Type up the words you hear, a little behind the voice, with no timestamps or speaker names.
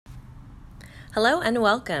Hello and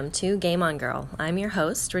welcome to Game On Girl. I'm your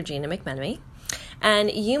host, Regina McMenemy, and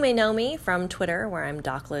you may know me from Twitter, where I'm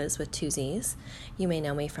DocLiz with 2 Z's. You may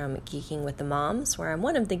know me from Geeking with the Moms, where I'm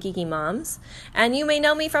one of the geeky moms, and you may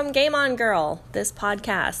know me from Game On Girl, this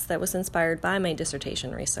podcast that was inspired by my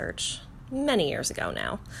dissertation research many years ago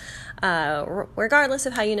now. Regardless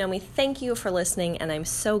of how you know me, thank you for listening, and I'm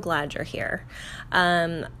so glad you're here.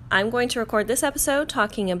 I'm going to record this episode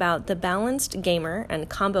talking about the balanced gamer and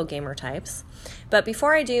combo gamer types. But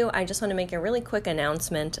before I do, I just want to make a really quick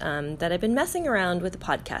announcement that I've been messing around with the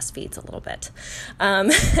podcast feeds a little bit.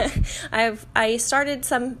 I started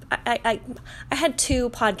I had 2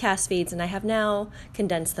 podcast feeds, and I have now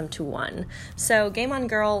condensed them to 1. So Game On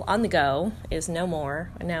Girl on the go is no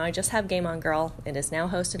more. Now I just have Game On Girl. It is now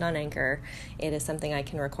hosted on Anchor. It is something I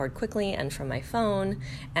can record quickly and from my phone,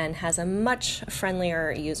 and has a much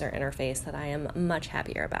friendlier user interface that I am much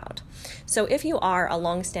happier about. So if you are a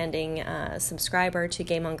longstanding subscriber to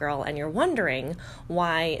Game On Girl and you're wondering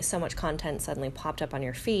why so much content suddenly popped up on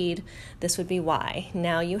your feed, this would be why.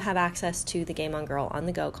 Now you have access to the Game On Girl on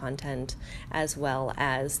the go content, as well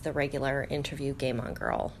as the regular interview Game On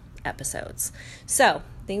Girl episodes. So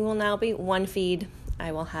they will now be 1 feed.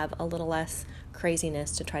 I will have a little less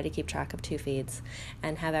craziness to try to keep track of 2 feeds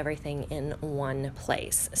and have everything in 1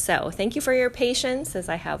 place. So thank you for your patience as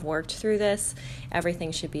I have worked through this.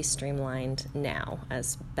 Everything should be streamlined now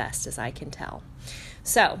as best as I can tell.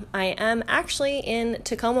 So I am actually in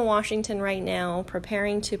Tacoma, Washington right now,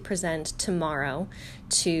 preparing to present tomorrow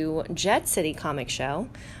to Jet City Comic Show,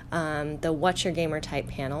 the What's Your Gamer Type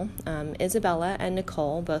panel. Isabella and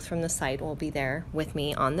Nicole, both from the site, will be there with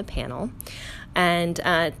me on the panel. And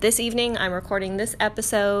this evening I'm recording this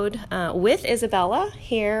episode with Isabella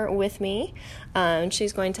here with me.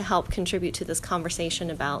 She's going to help contribute to this conversation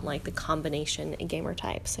about like the combination gamer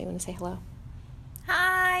types. So you want to say hello?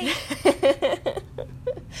 Hi!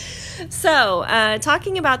 So,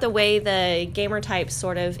 talking about the way the gamer types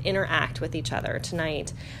sort of interact with each other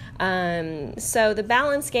tonight. So the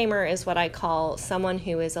balanced gamer is what I call someone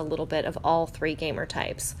who is a little bit of all 3 gamer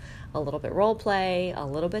types. A little bit role play, a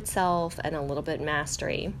little bit self, and a little bit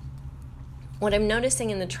mastery. What I'm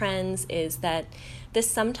noticing in the trends is that this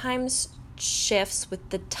sometimes shifts with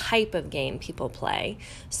the type of game people play.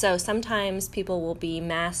 So sometimes people will be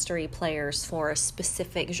mastery players for a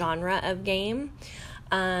specific genre of game.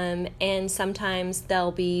 And sometimes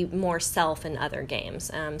they'll be more self in other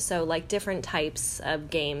games. So like different types of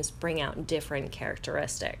games bring out different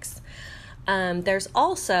characteristics. There's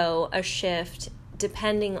also a shift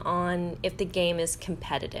depending on if the game is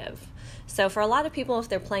competitive. So for a lot of people, if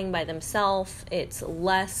they're playing by themselves,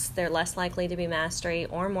 they're less likely to be mastery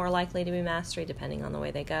or more likely to be mastery, depending on the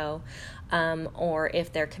way they go. Or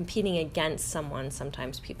if they're competing against someone,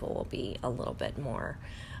 sometimes people will be a little bit more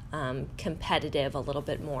competitive, a little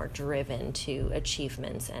bit more driven to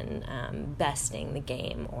achievements and besting the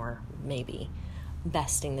game, or maybe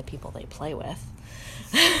besting the people they play with.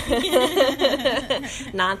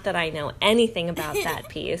 Not that I know anything about that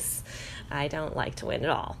piece. I don't like to win at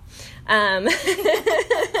all.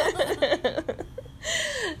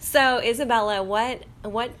 So Isabella,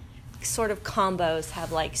 what sort of combos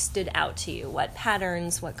have like stood out to you? What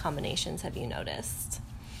patterns, what combinations have you noticed?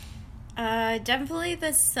 Definitely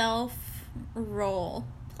the self role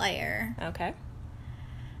player. Okay.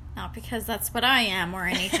 Not because that's what I am or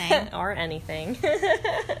anything. Or anything.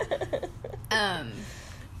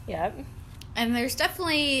 Yep. And there's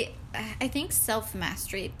definitely, I think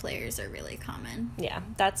self-mastery players are really common. Yeah,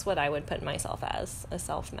 that's what I would put myself as, a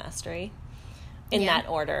self-mastery. In that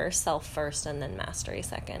order, self first and then mastery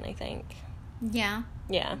second, I think. Yeah.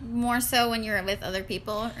 Yeah. More so when you're with other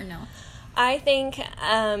people, or no? I think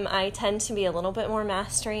I tend to be a little bit more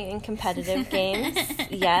mastery in competitive games.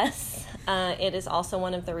 Yes. It is also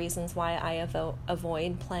one of the reasons why I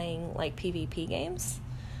avoid playing like PvP games.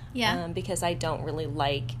 Yeah. Because I don't really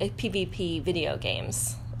like PvP video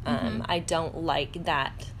games. I don't like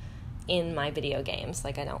that in my video games.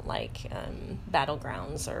 Like I don't like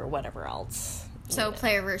Battlegrounds or whatever else. So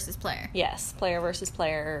player versus player. Yes, player versus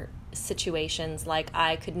player situations. Like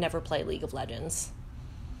I could never play League of Legends.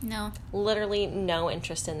 No. Literally no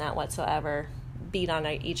interest in that whatsoever. Beat on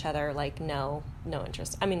each other, like no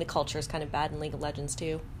interest. I mean, the culture is kind of bad in League of Legends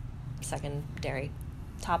too. Secondary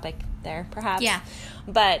topic there, perhaps. Yeah.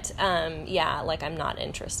 But like I'm not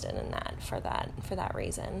interested in that for that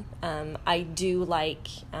reason. I do like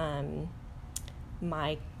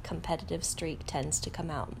my competitive streak tends to come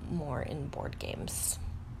out more in board games.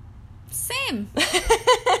 Same.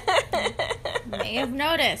 May have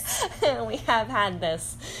noticed. We have had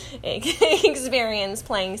this experience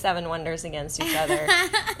playing Seven Wonders against each other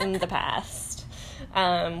in the past.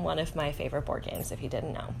 One of my favorite board games, if you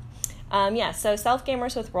didn't know. So Self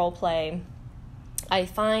Gamers with Roleplay, I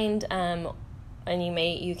find, and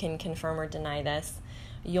you can confirm or deny this,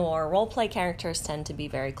 your roleplay characters tend to be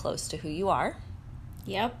very close to who you are.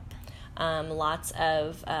 Yep. Lots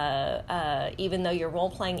of, even though you're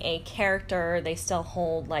role-playing a character, they still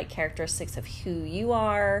hold, like, characteristics of who you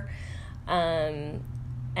are, and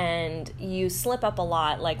you slip up a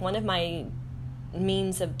lot. Like, one of my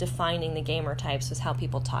means of defining the gamer types was how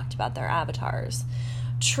people talked about their avatars.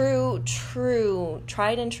 Tried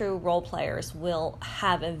and true role players will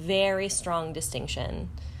have a very strong distinction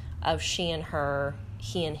of she and her,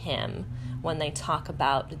 he and him, when they talk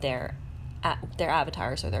about their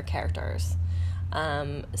avatars or their characters.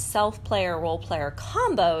 Self-player, role-player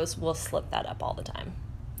combos will slip that up all the time.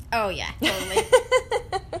 Oh, yeah, totally.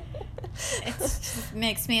 It just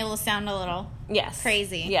makes me sound a little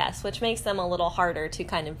crazy. Yes, which makes them a little harder to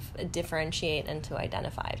kind of differentiate and to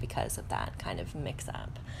identify because of that kind of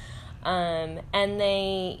mix-up. And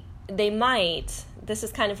they might, this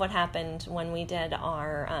is kind of what happened when we did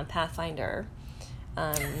our Pathfinder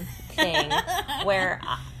thing, where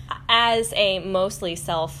as a mostly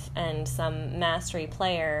self and some mastery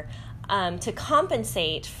player, to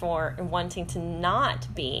compensate for wanting to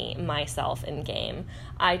not be myself in game,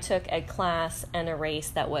 I took a class and a race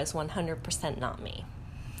that was 100% not me.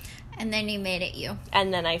 And then you made it you.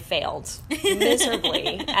 And then I failed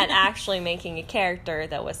miserably at actually making a character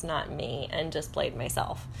that was not me and just played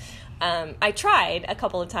myself. I tried a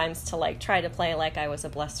couple of times to try to play like I was a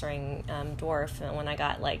blustering dwarf, and when I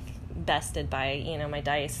got bested by my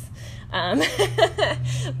dice,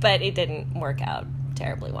 but it didn't work out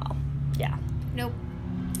terribly well. Yeah. Nope.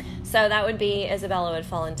 So that would be, Isabella would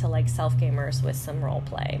fall into self gamers with some role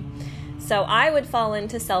play. So I would fall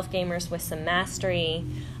into self gamers with some mastery.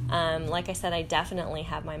 Like I said, I definitely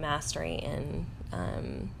have my mastery in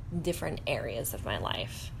different areas of my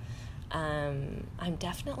life. I'm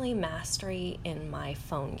definitely mastery in my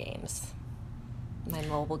phone games, my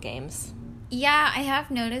mobile games. Yeah, I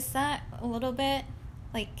have noticed that a little bit.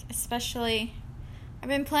 Especially, I've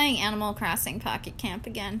been playing Animal Crossing Pocket Camp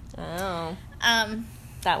again. Oh.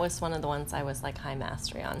 That was one of the ones I was high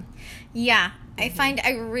mastery on. Yeah, mm-hmm. I find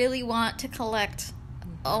I really want to collect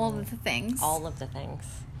all of the things. All of the things.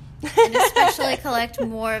 And especially collect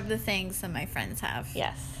more of the things than my friends have.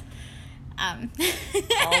 Yes.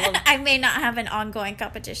 I may not have an ongoing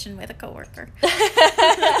competition with a coworker.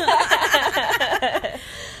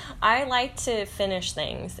 I like to finish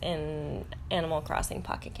things in Animal Crossing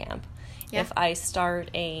Pocket Camp. Yeah. If I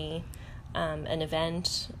start an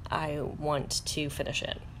event, I want to finish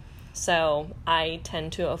it. So I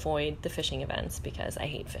tend to avoid the fishing events because I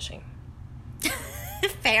hate fishing.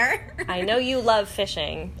 Fair. I know you love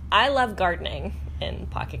fishing. I love gardening in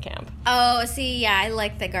Pocket Camp. Oh, see, yeah, I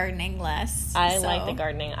like the gardening less. I like the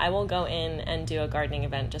gardening. I will go in and do a gardening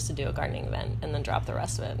event just to do a gardening event and then drop the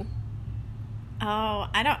rest of it. Oh,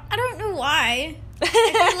 I don't know why. I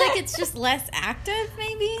feel like it's just less active,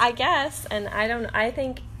 maybe? I guess, and I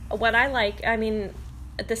think what I like, I mean,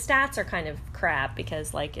 the stats are kind of crap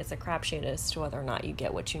because, it's a crapshoot as to whether or not you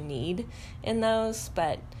get what you need in those,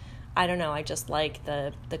 but I don't know, I just like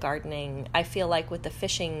the gardening. I feel like with the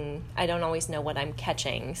fishing, I don't always know what I'm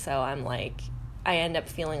catching, so I end up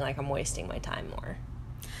feeling like I'm wasting my time more.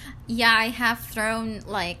 Yeah, I have thrown,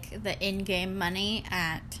 the in-game money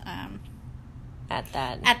at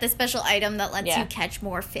the special item that lets you catch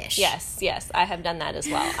more fish. Yes, I have done that as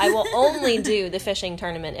well. I will only do the fishing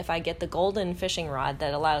tournament if I get the golden fishing rod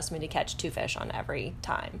that allows me to catch 2 fish on every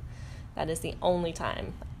time. That is the only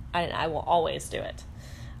time. I will always do it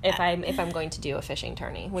if I'm going to do a fishing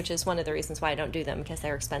tourney, which is one of the reasons why I don't do them, because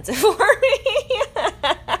they're expensive for me.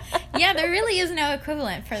 Yeah, there really is no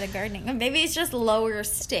equivalent for the gardening. Maybe it's just lower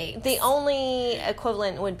stakes. The only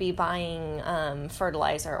equivalent would be buying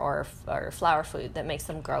fertilizer or flower food that makes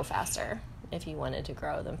them grow faster, if you wanted to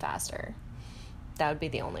grow them faster. That would be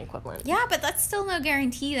the only equivalent. Yeah, but that's still no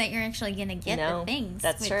guarantee that you're actually going to get the things.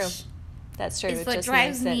 That's true. That's true. Is what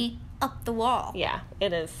drives me up the wall. Yeah,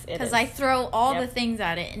 it is. Because I throw all the things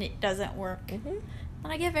at it and it doesn't work. Mm-hmm.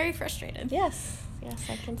 And I get very frustrated. Yes,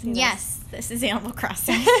 I can see that. Yes, this is Animal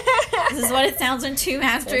Crossing. This is what it sounds when 2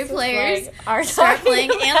 mastery players are start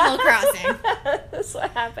playing Animal Crossing. This is what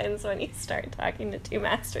happens when you start talking to 2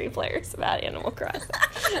 mastery players about Animal Crossing.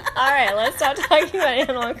 All right, let's stop talking about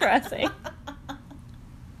Animal Crossing.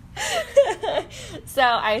 So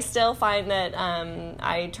I still find that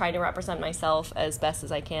I try to represent myself as best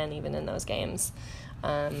as I can, even in those games.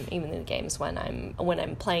 Even in the games when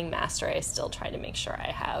I'm playing master, I still try to make sure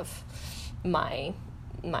I have my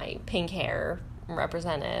pink hair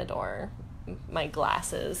represented, or my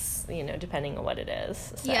glasses, depending on what it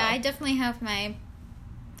is. So. Yeah, I definitely have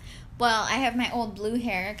I have my old blue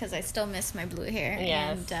hair because I still miss my blue hair.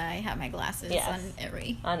 Yes. And I have my glasses Yes. on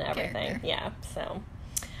everything. Character. Yeah, so.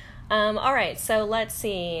 All right, so let's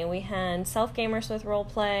see. We had self-gamers with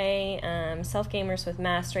roleplay, self-gamers with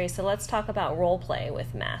mastery. So let's talk about roleplay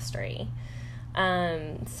with mastery.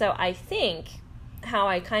 So I think how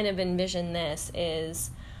I kind of envision this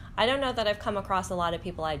is, I don't know that I've come across a lot of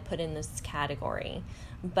people I'd put in this category,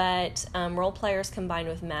 but role players combined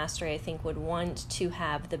with mastery, I think, would want to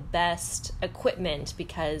have the best equipment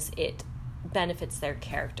because it benefits their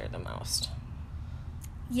character the most.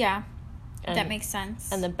 Yeah, that makes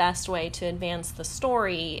sense. And the best way to advance the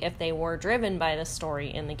story, if they were driven by the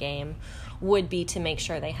story in the game, would be to make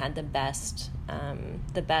sure they had the best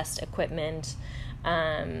equipment,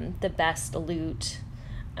 the best loot.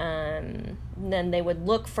 Then they would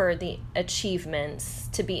look for the achievements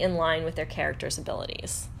to be in line with their character's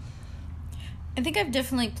abilities. I think I've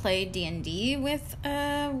definitely played D&D with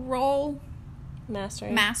role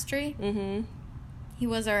mastery. Mm-hmm. He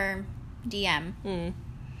was our DM.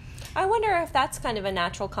 I wonder if that's kind of a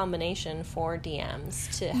natural combination for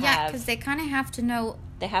DMs to have. Yeah, because they kind of have to know.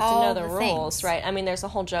 They have to know the rules, things. Right? I mean, there's a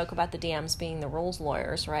whole joke about the DMs being the rules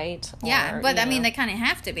lawyers, right? Yeah, but I mean, they kind of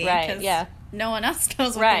have to be, right? Yeah, no one else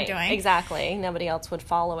knows what they're doing. Exactly. Nobody else would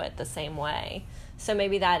follow it the same way. So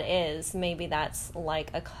maybe that's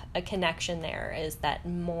like a connection there, is that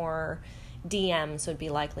more DMs would be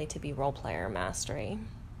likely to be role player mastery.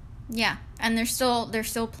 Yeah, and they're still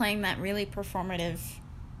playing that really performative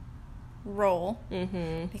role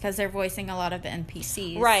because they're voicing a lot of the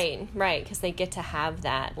NPCs. Right, because they get to have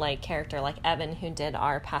that like character, like Evan, who did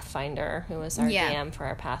our Pathfinder, who was our DM for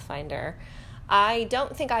our Pathfinder. I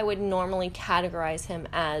don't think I would normally categorize him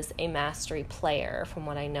as a mastery player from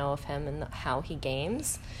what I know of him and how he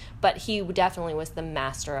games, but he definitely was the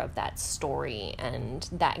master of that story and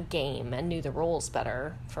that game and knew the rules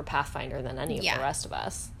better for Pathfinder than any of the rest of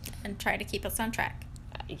us. And tried to keep us on track.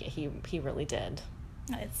 He really did.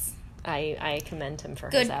 It's... I commend him for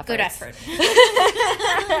his efforts. Good effort.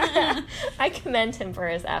 I commend him for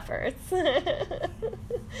his efforts.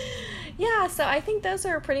 Yeah, so I think those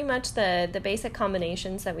are pretty much the basic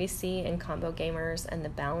combinations that we see in combo gamers and the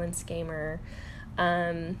balanced gamer.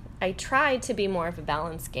 I tried to be more of a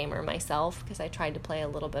balanced gamer myself because I tried to play a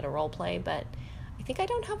little bit of role play, but I think I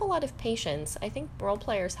don't have a lot of patience. I think role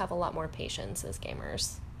players have a lot more patience as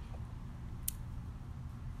gamers.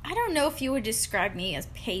 I don't know if you would describe me as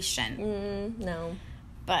patient. No.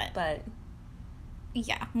 But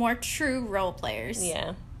yeah, more true role players.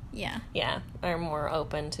 Yeah. Yeah, are more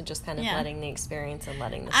open to just kind of letting the experience and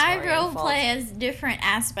letting the story unfold. I role unfold. play as different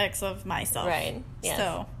aspects of myself. Right. Yes.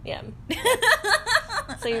 So. Yeah.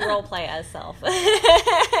 So you role play as self.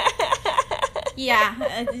 Yeah.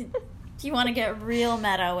 If you want to get real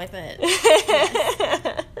meta with it.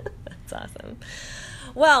 Yes. That's awesome.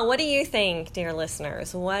 Well, what do you think, dear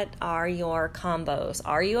listeners? What are your combos?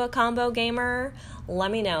 Are you a combo gamer?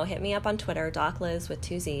 Let me know. Hit me up on Twitter, DocLiz with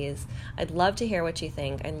 2 Z's. I'd love to hear what you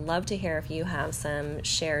think. I'd love to hear if you have some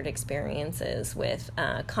shared experiences with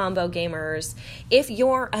combo gamers. If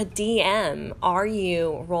you're a DM, are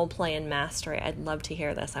you role-play and mastery? I'd love to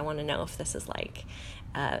hear this. I want to know if this is like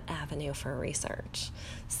avenue for research.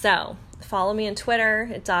 So follow me on Twitter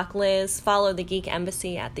at DocLiz. Follow the Geek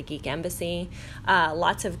Embassy at the Geek Embassy.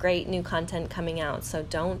 Lots of great new content coming out, so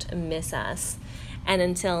don't miss us. And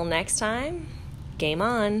until next time, game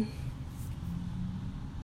on.